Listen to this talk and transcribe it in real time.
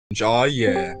Oh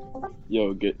yeah.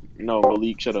 Yo,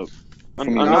 Malik, shut up.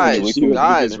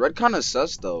 Guys, red kind of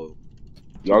sus though.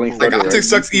 Y'all ain't Like, Freddy, Optic right?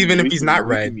 sucks even if he's not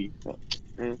red. Me.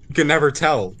 You can never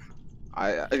tell.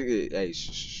 Hey,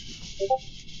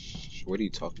 what are you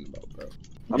talking about, bro?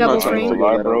 I'm Double not trying to frame. figure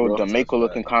that out, bro. bro. Jamaica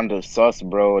looking kinda sus,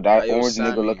 bro. That Yo, orange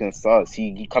Sammy. nigga looking sus.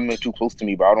 He coming too close to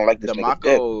me, bro. I don't like this nigga.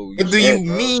 Demaco, What do you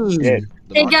mean?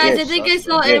 Hey guys, I think I sus,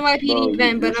 saw bro. NYPD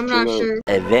vent, but I'm not sure.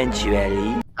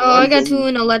 Eventually. Oh, I got 2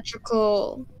 in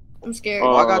electrical. I'm scared.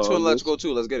 Oh, I got 2 in electrical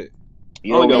too. Let's get it.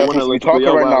 You know, I got we're not one supposed to be electrical, talking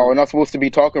y'all right now. wild. We're not supposed to be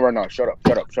talking right now. Shut up.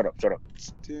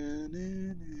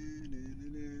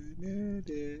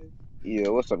 Yeah,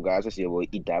 what's up, guys? Let's see. We'll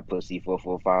eat that pussy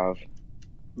 445.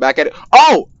 Back at it.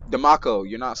 Oh, Demaco,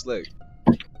 you're not slick.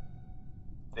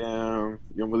 Damn.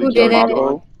 Yo, Who Malik, did it?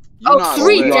 Marco? You're Oh, not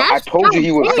 3 slick. deaths? I told you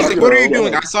he was. God Like, damn. what are you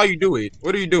doing? I saw you do it.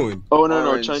 What are you doing? Oh no,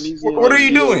 Orange. Chinese. What are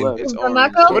you doing? It's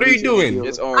Demaco? orange. What are you doing?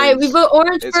 It's Alright, orange. we vote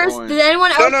orange It's first. orange. Did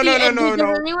anyone else No, see it? no.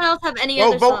 Does anyone else have any Well,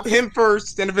 other vote stuff? him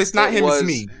first, and if it's not him, it's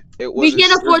me. It We wasn't.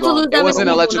 can't afford to lose that It many wasn't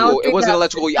people. electrical. Now It wasn't it's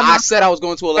electrical. three I deaths. said I was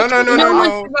going to electrical. No. No one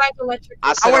survived electrical. I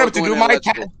I said I went was up to going do to my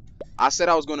electrical. test. I said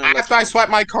I was going to After I electrical. swiped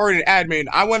my card in admin,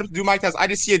 I went up to do my test. I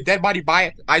just see a dead body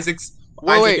by Isaac's.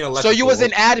 Wait, Isaac wait. in So you was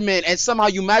electrical. an admin and somehow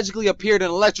you magically appeared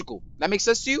in electrical. That makes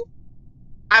sense to you?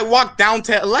 I walked down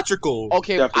to electrical.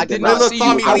 Okay, Definitely I did did not not. see Layla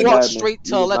saw you. me I leave. walked Admin. straight to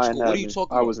You was not electrical. an What are you admin.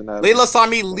 talking I about? was an admin. Layla saw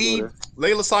me leave.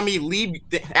 Layla saw me leave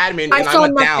the admin, I and I saw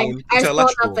went nothing. down I to saw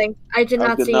electrical. nothing. I did I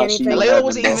not did see not see anything. you. Layla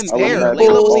wasn't Admin, even bro. I there. wasn't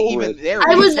Layla admin. wasn't Oh, even wait. there. I What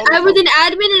are you was talking an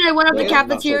about? admin and I went up the Layla-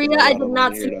 cafeteria. I did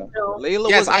not see that. no. Layla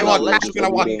Yes, was I in walked electrical. back and I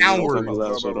walked downwards.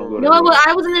 No, but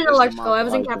I wasn't in It's electrical. I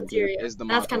was in Demaco. cafeteria. It's That's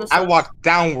Demaco. kind of I sus. walked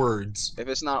downwards. If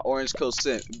it's not orange, kill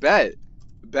simp. Bet.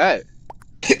 Bet.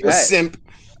 It was Bet. simp.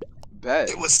 Bet.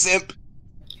 It was simp.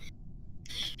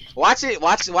 Watch it.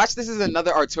 Watch. This is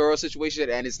another Arturo situation,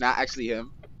 and it's not actually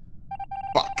him.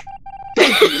 Fuck.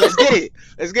 Thank you. Let's get it.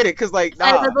 Let's get it. Cause like, nah.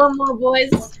 Alright, let's go more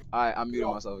boys. Alright, I'm muting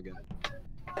myself again.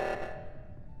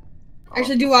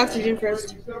 Actually, do oxygen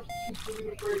first.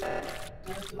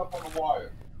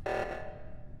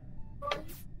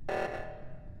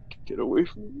 Get away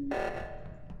from me.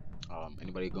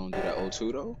 Anybody gonna do that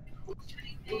O2 though?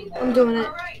 I'm doing it.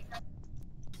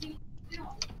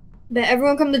 But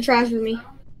everyone come to trash with me.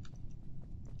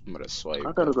 I'm gonna swipe.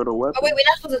 I gotta go to weapons. Oh wait, we're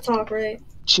not supposed to talk, right?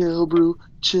 Chill, bro.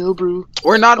 Chill, bro.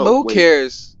 We're not. Oh, Who wait.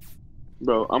 cares?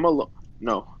 Bro, I'm alone.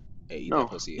 No. Hey, eat No. that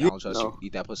pussy. I don't trust No. you.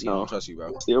 Eat that pussy. I No. don't trust you,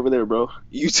 bro. Stay over there, bro.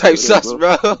 You type Stay over sus, there,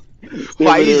 bro. Stay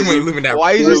Why over you? there, You ain't bro. living that.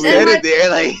 Why you just Stay over standing there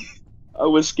like? I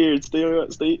was scared. Stay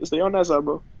on that side,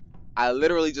 bro. I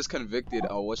literally just convicted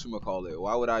on whatchamacallit.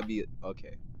 Why would I be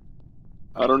okay?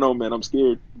 I don't know, man. I'm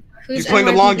scared. He's playing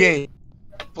the long game.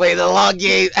 Play the long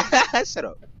game. Shut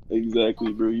up.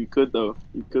 Exactly, bro. You could though.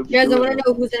 You could. Be You guys, I doing want to that.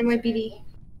 know who's NYPD.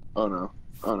 Oh no.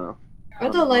 Oh no. Are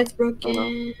the lights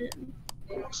broken?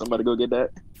 Somebody go get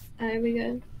that. Alright, we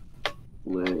good.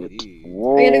 Lit.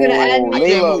 Whoa, I gotta go to admin. I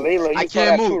can't move. Layla, I you saw can't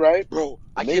that too, move. right? Bro,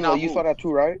 I Layla, cannot you move. saw that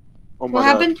too, right? Oh my What god.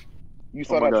 happened? You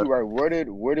saw Oh my that too, God. right?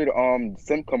 Where did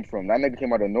Sim come from? That nigga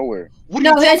came out of nowhere. What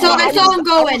No, are you I talking saw about? him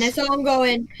going. was- I saw him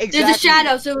going. Exactly.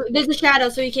 There's a shadow,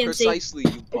 so he can't see. Precisely, you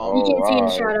He bum. can't see in the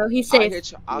alright. shadow. He's Out safe.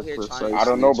 here, out here trying. I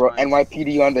don't know, bro. trying-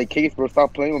 NYPD on the case, bro.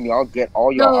 Stop playing with me. I'll get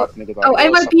all y'all No. hot niggas out Oh, here.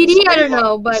 NYPD? I somebody don't lock-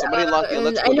 know, but somebody lock the I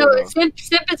electrical know door now. Simp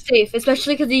is safe,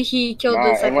 especially because he killed Nah,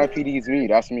 the second. NYPD is me.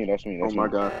 That's me. Oh my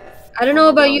god. I don't Oh know my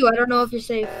about God. you. I don't know if you're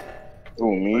safe.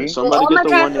 Who, me? Alright, somebody all get my the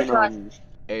one characters in are-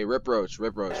 Hey, Rip Roach.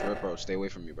 Stay away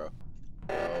from me, bro.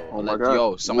 Oh my god.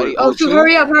 Yo, somebody. Oh, shoot,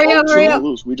 hurry up.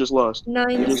 Lose. We just lost.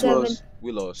 9, We just 7, lost.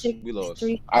 We lost. 6, We lost.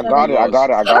 3, I 7. got it. Oh, I got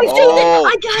it. shoot,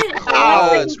 I got it.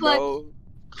 Clutch, Clutch. bro.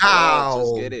 Ow.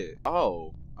 Let's get it.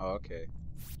 Oh, okay.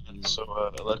 So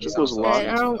electrical's sounds locked.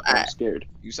 I don't- I'm scared.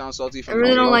 You sound salty I from really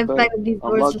me. don't like locked the fact that these I'm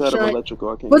doors locked are out of shut. electrical.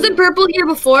 I can't Was get it in. purple here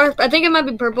before? I think it might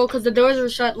be purple because the doors were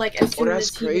shut like as Oh, soon that's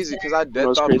as he was crazy. there. Cause I You know dead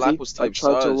what's thought crazy? Black was I type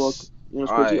tried to walk. sus. You know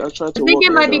what's crazy? I Alright. tried to I think walk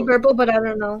it might be down. purple, but I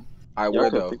don't know. Alright, Y'all where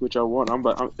can though? think what y'all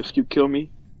want. If you kill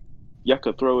me, y'all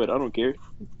could throw it. I don't care.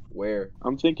 Where?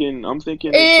 I'm thinking. But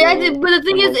the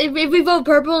thing is, if we vote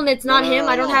purple and it's not him,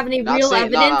 I don't have any Not real saying-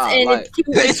 evidence, nah, and like- it's too.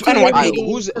 It's too NYPD. Alright,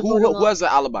 risky to vote who him off. has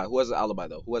the alibi? Who has the alibi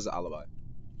though? Who has the alibi?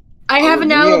 I have an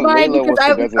Me and alibi Layla because was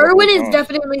together the Irwin whole is time.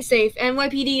 definitely safe.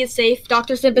 NYPD is safe.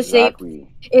 Dr. Simp is safe. Exactly.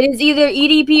 It is either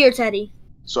EDP or Teddy.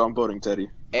 So I'm voting Teddy.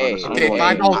 Hey, Honestly. Okay, I'm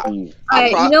fine, going I'll- EDP.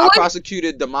 Alright, you know I what?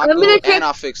 prosecuted I'm gonna Demaco check- and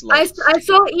I fixed I lights.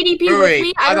 saw EDP with Wait,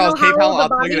 me. I I don't know thought how PayPal, old the I'll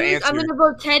tell body you the is. I'm answer. gonna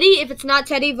vote Teddy. If it's not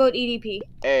Teddy, vote EDP.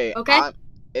 Hey, Okay? Teddy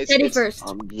it's first.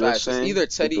 I'm just Facts. It's saying. either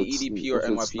Teddy, if it's- EDP, or if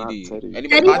it's not NYPD. Teddy. Anybody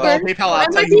Teddy I got thought that? PayPal, I'll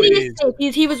tell you who NYPD it is is.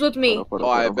 safe. He was with me. Hold Oh, up,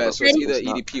 I bet. So If it's either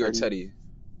not EDP or Teddy- Teddy.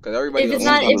 Cause everybody If else it's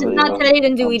not is Teddy,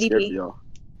 then do I'm scared for EDP. y'all.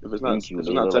 If it's not, Thank you, if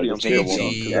it's not Lilo. Teddy, I'm Like, scared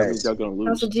GG. because that means y'all gonna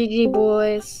That's lose. a GG,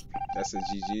 boys. That's a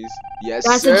GG's. Yes,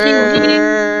 That's a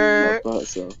sir. I thought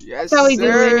so. Yes, That's how we do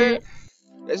sir. it.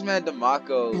 This man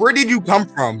Demaco. Where did you come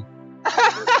from?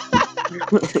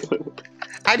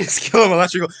 I just killed him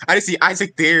electrical. I just see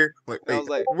Isaac there. Wait, I was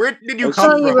like, where did you I'm come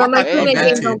telling you, from? bro, I my got Hey, crewmate man. games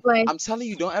vented. don't play. I'm telling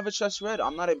you, don't ever trust Red.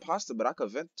 I'm not an imposter, but I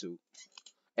could vent too.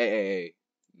 Hey.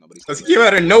 Nobody's Let's came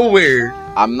out of nowhere.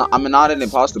 I'm not an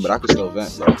imposter, but I can still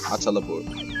vent, bro. I teleport.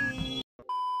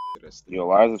 Yo,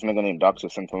 why is this nigga named Doctor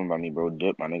something about me, bro?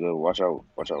 Dip, my nigga. Watch out.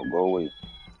 Go away.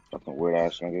 Fucking weird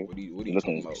ass nigga. What are you You talking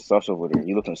looking about? sus over there.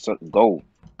 You looking sus. Go.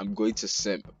 I'm going to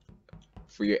simp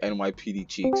for your NYPD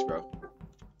cheeks, bro.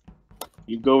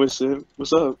 You go with Sim.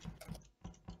 What's up?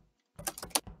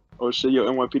 Oh shit, yo,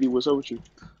 NYPD, what's up with you?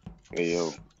 Hey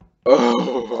yo.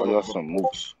 All y'all Oh, some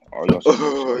mooks. All y'all some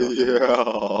mooks. yeah.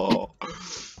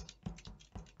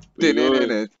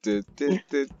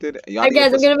 Alright,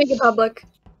 guys, I'm gonna make it public.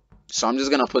 So I'm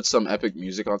just gonna put some epic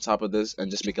music on top of this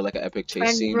and just make it like an epic chase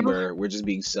Fine, scene bro. where we're just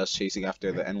being sus chasing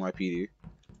after the NYPD.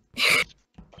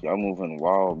 Y'all moving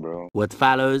wild, bro. What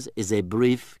follows is a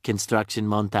brief construction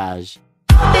montage.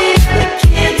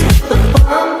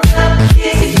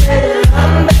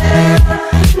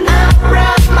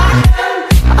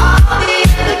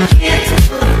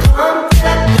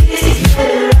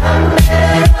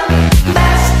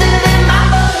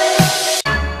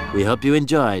 We hope you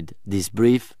enjoyed this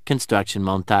brief construction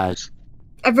montage.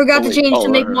 I forgot to change to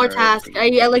make more right. tasks. I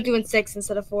like doing 6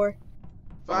 instead of 4.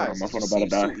 Facts, my it phone just about to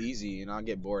seems too die. easy, and I'll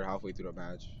get bored halfway through the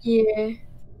match. Yeah.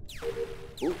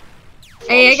 Ooh.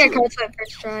 Hey, I got Flawless card swipe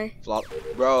first try.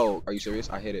 Bro, are you serious?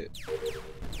 I hit it.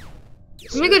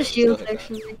 Yes, I'm gonna go to sir. shields Still hit that.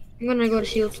 actually. I'm gonna go to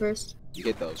shields first. You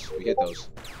hit those. We hit those.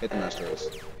 Hit the master race.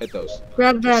 Hit those.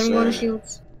 Grab that. Yes, I'm going to sir.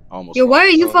 shields. Almost. Yo, why are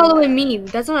you Oh. following me?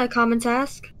 That's not a common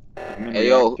task. I'm in Hey,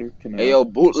 yo. reactor. Can, Hey yo,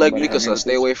 bootleg somebody help me Mikasa, with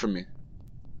stay this? away from me.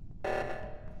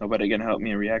 Nobody gonna help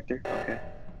me in reactor? Okay.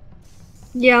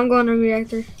 Yeah, I'm going to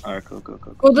reactor. Alright, cool.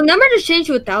 Well, the number just changed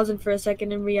to 1,000 for a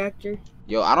second in reactor.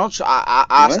 Yo, I don't. What?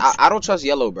 I don't trust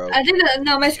yellow, bro. I think that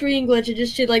no, my screen glitch. It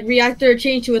just should like reactor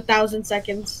changed to 1,000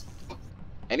 seconds.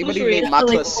 Anybody Just named to, like,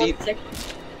 Makla 1 seed? second.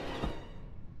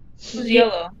 Who's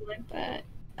yellow? Like that.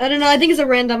 I don't know. I think it's a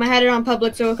random. I had it on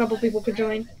public so a couple people could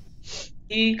join.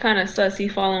 He kind of sus. He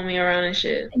following me around and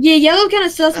shit. Yeah, yellow kind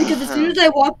of sus because as soon as I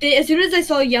walked in, as soon as I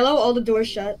saw yellow, all the doors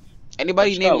shut.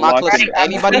 Anybody Just named got locked Makla? in.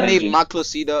 Anybody Energy. named Makla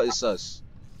Sida is sus.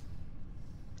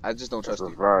 I just don't That's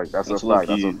trust a you. fact. That's a That's fact.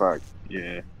 That's a lucky. fact.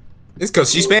 Yeah. It's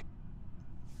because she's Spanish.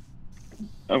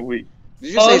 I'm weak.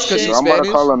 Did you say it's because shit. she's Yo, I'm about to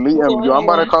Spanish? call him meet him. Yo, I'm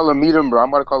about to Yo. call him meet him, bro. I'm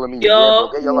about to call him meet him. Yo. Yeah,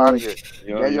 bro. Get yellow out of here.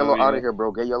 Yo, Get yellow yo, out yo. of here,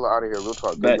 bro. Get yellow out of here. Real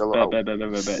talk. Get Bet. yellow out. Get Bet.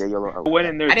 yellow out. I went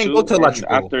in there I didn't too, go to and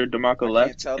electrical. after Demaco can't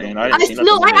left, tell them and what I it didn't is. see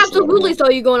No, nothing I there, so absolutely saw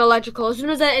you going electrical. As soon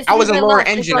as I I was in I lower left,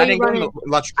 engine. I I saw you didn't go running. to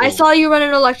electrical. I saw you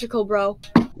running electrical, bro.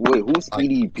 Wait, who's I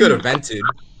EDP? could have vented.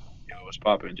 Yo, what's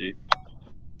poppin', G?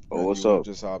 Oh, what's You were up?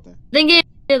 Just hopped in. I think it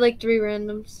did like 3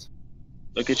 randoms.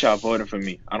 Look at y'all voting for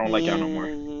me. I don't like y'all no more.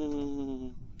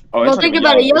 Mm. Oh, Well, it's not think even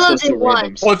about it. y'all. It's Yellow just did two one.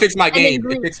 randoms. Oh, it fixed my then game.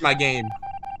 green. It fixed my game.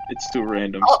 It's two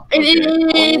randoms. Oh, Okay.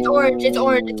 it's orange. It's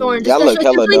orange. It's orange. Y'all look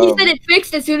Especially hella when he dumb. said it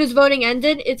fixed as soon as voting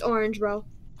ended. It's orange, bro.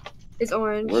 It's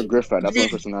orange. Where Griff at? That's the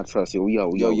only person I trust. Yo,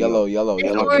 Yo, yellow. It's Yellow.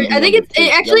 orange. Keep I think number it's two.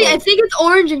 actually. Yellow. I think it's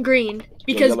orange and green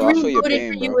because Yellow, I'll show green you voted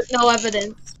pain, for you bro. with no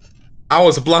evidence. I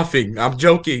was bluffing. I'm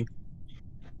joking.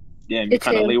 Damn, you're It's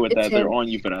kind of him. late with It's that. They're him. on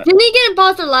you for that. Didn't he get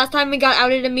imposter last time and got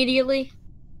outed immediately?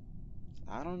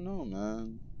 I don't know,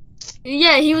 man.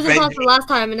 Yeah, he was Ven- imposter last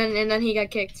time and then he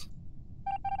got kicked.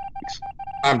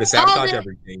 I'm to sabotage then-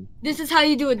 everything. This is how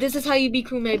you do it. This is how you be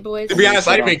crewmate, boys. To be honest,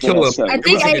 I didn't even kill him. I It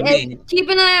think wasn't even I me. keep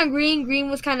an eye on Green. Green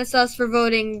was kind of sus for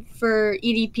voting for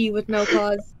EDP with no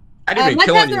cause. I didn't My even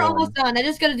kill tests are anyone. almost done. I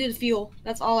just gotta do the fuel.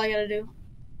 That's all I gotta do.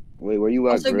 Wait, where you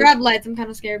at, Also, Griff? grab lights. I'm kind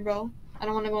of scared, bro. I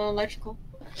don't want to go on electrical.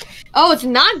 Oh, it's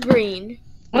not green.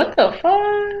 What the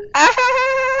fuck?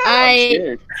 I.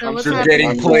 Scared. So I'm what's scared. happening? getting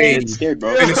I'm played. scared,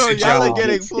 bro. Finish the Y'all are job.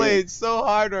 getting Scared. played so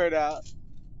hard right now.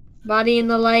 Body in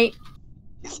the light.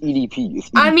 It's EDP. It's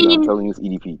EDP. I mean- I'm telling you, it's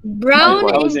EDP. Brown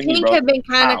That and was in me, pink bro. have been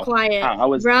kind of How? quiet. I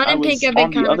was Brown and pink have been on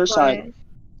the kind of other quiet. side.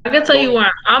 I can tell you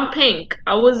where I'm pink.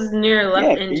 I was near left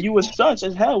Yeah, engine. and you was sus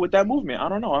as hell with that movement. I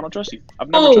don't know. I don't trust you. I've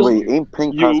never Oh. trusted Wait, you. ain't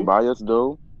Pink You- passed by us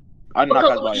though? I did What not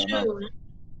color pass by was y'all. No, you?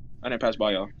 I didn't pass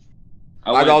by y'all.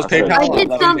 I was went- PayPal. I Oh, did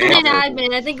that was something in awesome.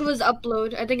 admin. I think it was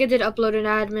upload. I think I did upload in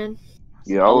admin.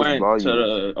 Yeah, I was by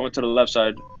you. I went to the left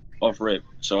side off rip,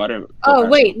 so I didn't. go Oh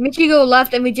past wait, Michigo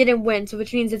left and we didn't win, so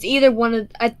which means it's either one of.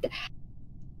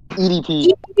 EDP.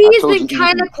 EDP has told been you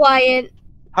kind of EDP. quiet.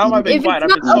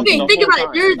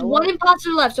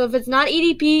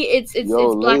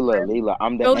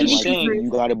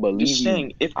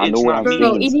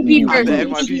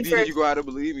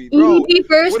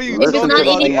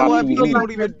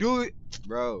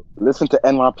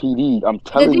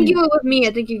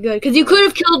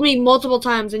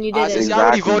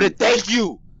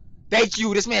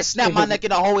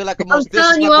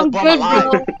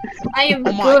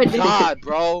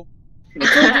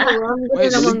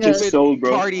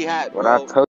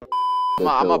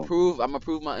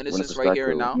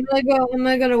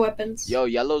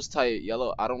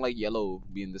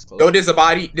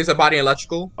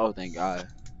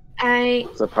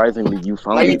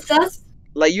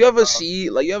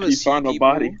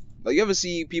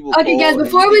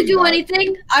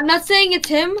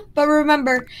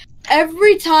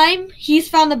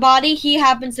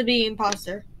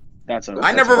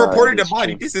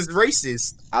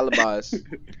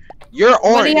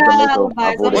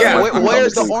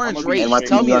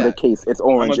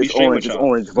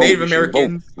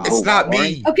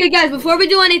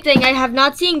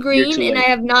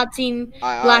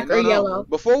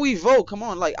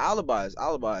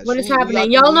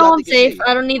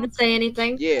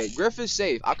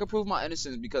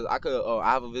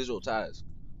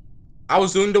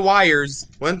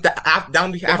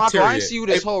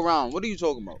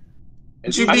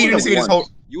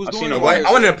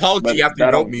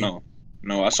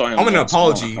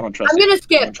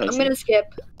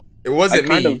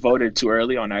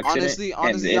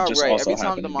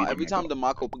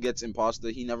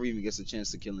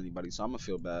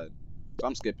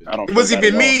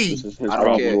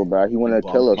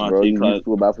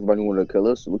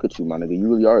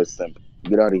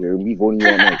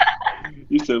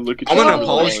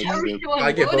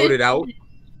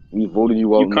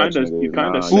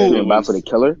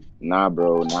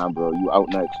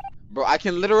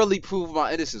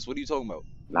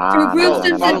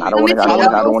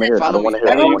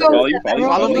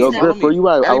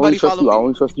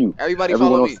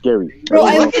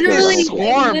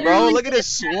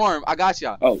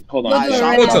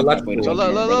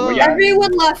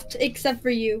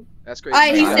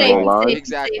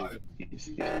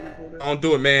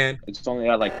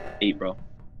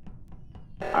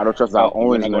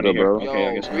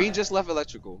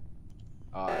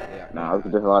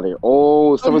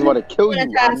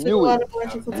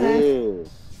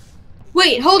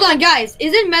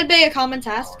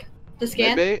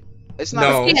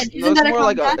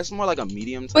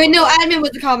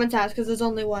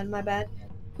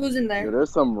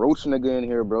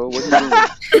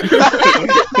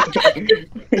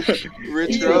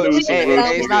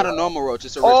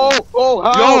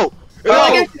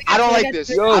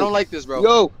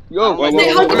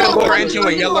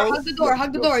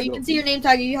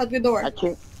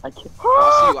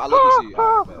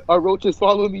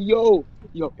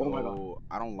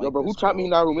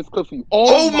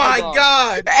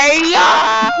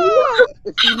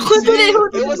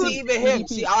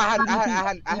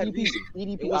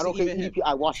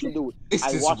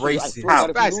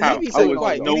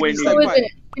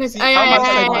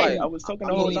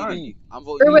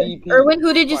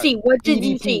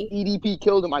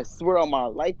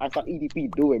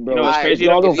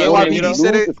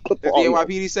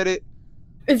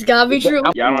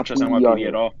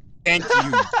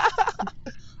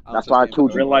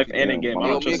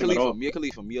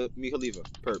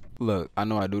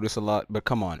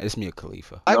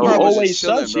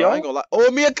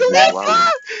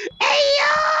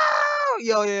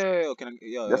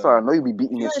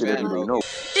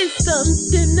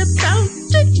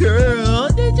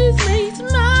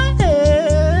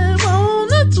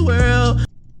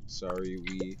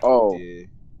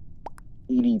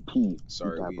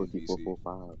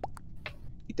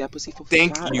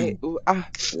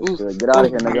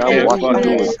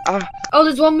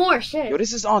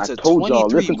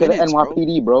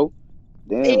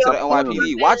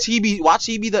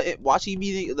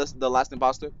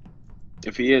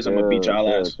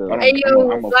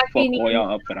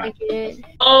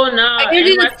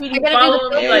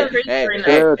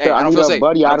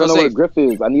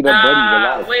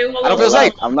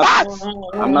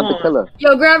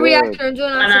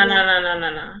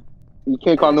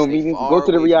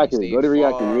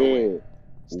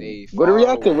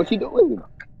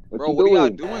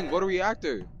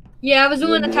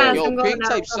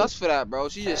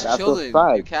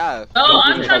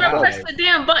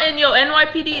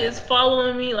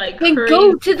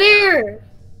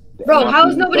 How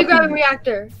is nobody grabbing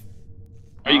reactor?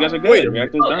 Oh, you guys are good. Wait.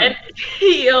 Reactor's done.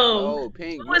 Yo. Oh,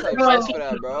 Pink, you take shots for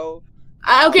that, bro.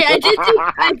 Okay,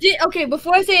 I did. Okay,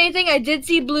 before I say anything, I did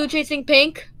see Blue chasing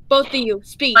Pink. Both of you,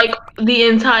 speak. Like the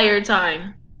entire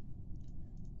time.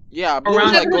 Yeah, Blue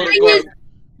was like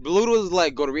Blue was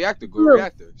like go to reactor, go to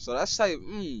reactor. So that's type.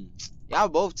 Y'all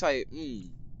both type.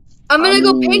 I'm gonna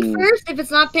go Pink first. If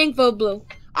it's not Pink, vote Blue.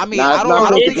 I mean, I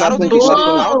don't think we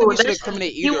should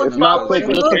incriminate either of them. I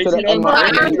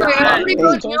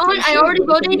already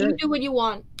voted. You do what you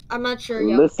want. I'm not sure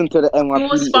yet. Listen to the NYPD. He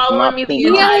was following me the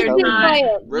entire time.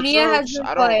 Mia has been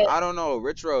quiet. I don't know.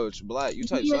 Rich Roach, Black, you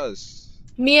type sus.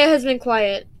 Mia has been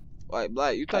quiet. Like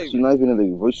Black, you type. She's not even in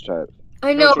the voice chat.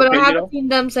 I know, but I haven't seen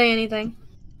them say anything.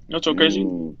 That's so crazy.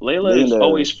 Layla is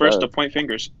always first to point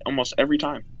fingers, almost every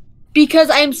time. Because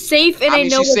I'm safe and I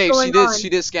know what's going on. She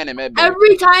did scan it, man.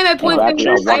 Every time I point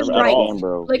fingers, I'm right.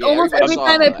 Like almost every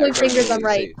time I point fingers, I'm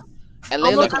right. And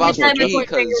Layla about to be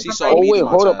because she saw. Oh wait,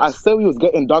 hold up! I said we was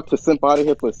getting Dr. Simp out of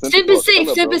here for Simp. Simp is safe.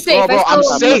 Simp is safe. Bro, I'm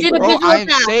safe. Bro, I'm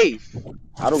safe.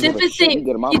 Simp is safe.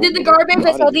 He did the garbage.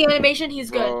 I saw the animation. He's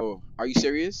good. Bro, are you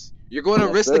serious? You're going to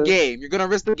risk the game. You're going to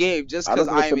risk the game just because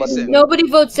I am a simp. Nobody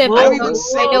votes Simp. I don't even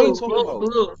say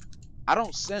I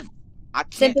don't simp. I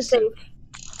can't Simp is safe.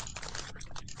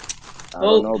 I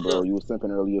don't know, bro. You were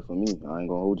simping earlier for me. I ain't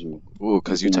gonna hold you. Ooh,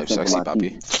 cause you type sexy,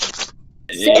 Poppy.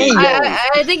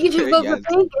 I think you should vote for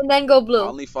Pink and then go Blue. I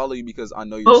only follow you because I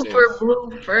know you're Vote for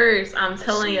Blue first. I'm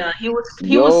telling you, he was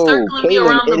circling me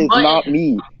around the button. It is not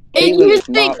me. And here's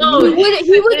the thing,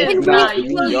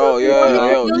 he was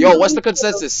Yo, what's the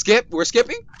consensus? Skip? We're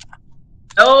skipping?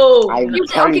 No. I'm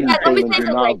telling you, Kaylin, do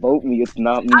not vote me. It's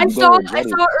not me. I saw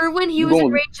Irwin. He was in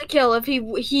range to kill. If he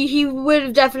would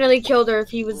have definitely killed her if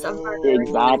he was exactly. He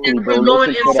was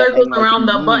going in circles around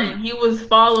the button. He was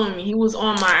following me. He was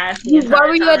on my ass. Why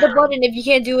were you at the button if you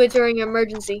can't do it during an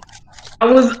emergency?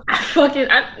 This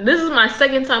is my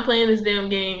second time playing this damn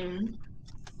game.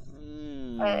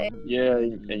 Yeah,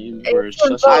 and you were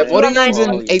voting ends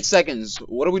in 8 seconds.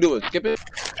 What are we doing? Skip it?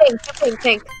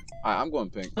 Pink. Alright, I'm going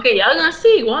Pink. Okay, y'all gonna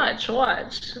see. Watch.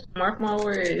 Mark my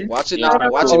words. Watch it now.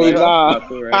 Watch it.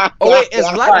 Oh wait,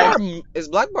 is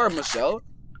Black Bar Michelle?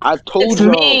 I told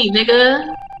you. It's me,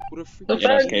 nigga. Who the freak? Yeah,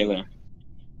 that's Kaylin.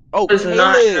 Oh, it's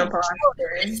not.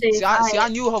 See, I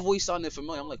knew her voice sounded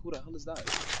familiar. I'm like, who the hell is that?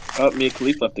 Oh, me and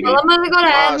Khalif left the game. Well, I'm gonna go to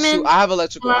admin. Shoot, I have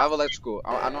electrical.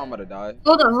 I know I'm gonna die.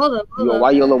 Hold on. Yo,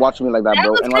 why y'all watching me like that,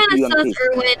 bro? That was kind of sus,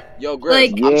 Irwin. Yo,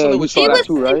 Greg, I'm chilling with you that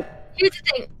too, right? Here's the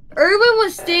thing. Irwin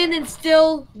was standing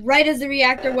still right as the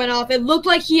reactor went off. It looked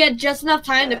like he had just enough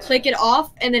time to click it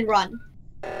off and then run.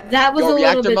 That was a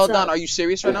little bit meltdown. Are you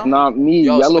serious right now? It's not me.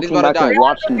 Yo, Yellow came back to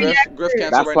watch me. Griff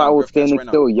That's why I was standing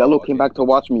still. Yellow came back to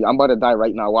watch me. I'm about to die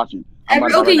right now. Watch me.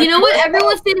 Okay, you know what?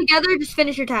 Everyone stay together. Just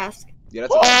finish your task. Yeah,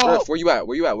 that's Griff. Where you at?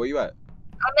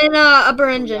 I'm in upper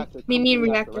engine. Me and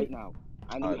reactor. Right now.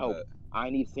 I need help. I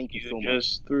need thank you so much.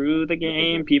 Just threw the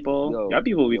game, people. Y'all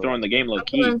people be throwing the game low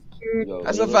key.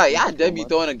 That's a fact. Y'all dead be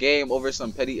throwing a game over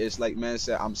some petty ish like man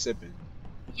said I'm sipping.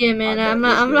 Yeah, man. I'm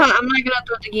not gonna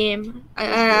throw the game.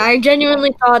 I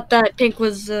genuinely thought that Pink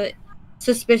was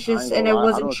suspicious and I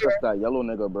wasn't sure. I don't trust that yellow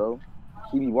nigga, bro.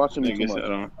 He be watching me too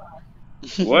much.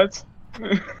 What?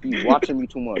 He's watching me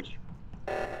too much.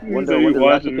 Y'all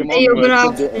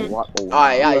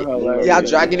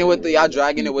dragging it with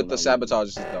the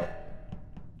sabotages though.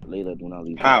 Layla, do not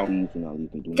leave me. How? Please do not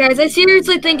leave me. Guys, I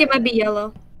seriously think it might be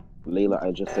Yellow. Layla,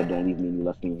 I just said don't leave me. You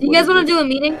left me. Do you guys want to do a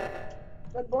meeting?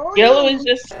 Yellow is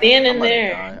just standing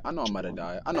there. I know I'm about to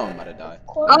die.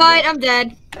 Alright, I'm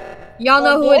dead. Y'all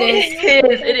know who it is.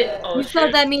 It is. You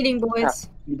start that meeting, boys.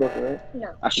 You both right?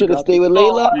 No. I should have stayed with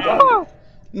Layla.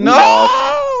 No!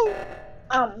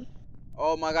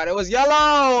 Oh my god, it was Yellow!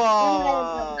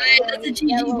 Alright, that's a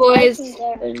GG, boys.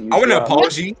 I want an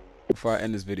apology. Before I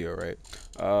end this video, right?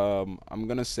 I'm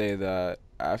gonna say that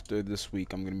after this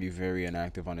week, I'm gonna be very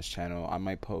inactive on this channel. I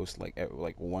might post like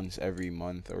once every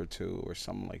month or two or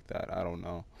something like that. I don't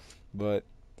know, but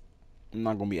I'm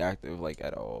not gonna be active like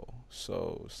at all.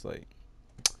 So it's like,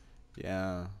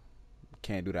 yeah,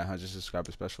 can't do that 100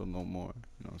 subscriber special no more.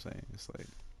 You know what I'm saying? It's like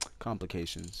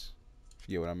complications. If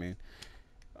you get what I mean.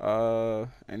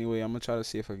 Anyway, I'm gonna try to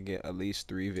see if I can get at least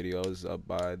 3 videos up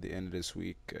by the end of this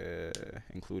week,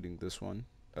 including this one.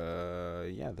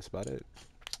 Yeah, that's about it.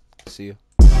 See ya.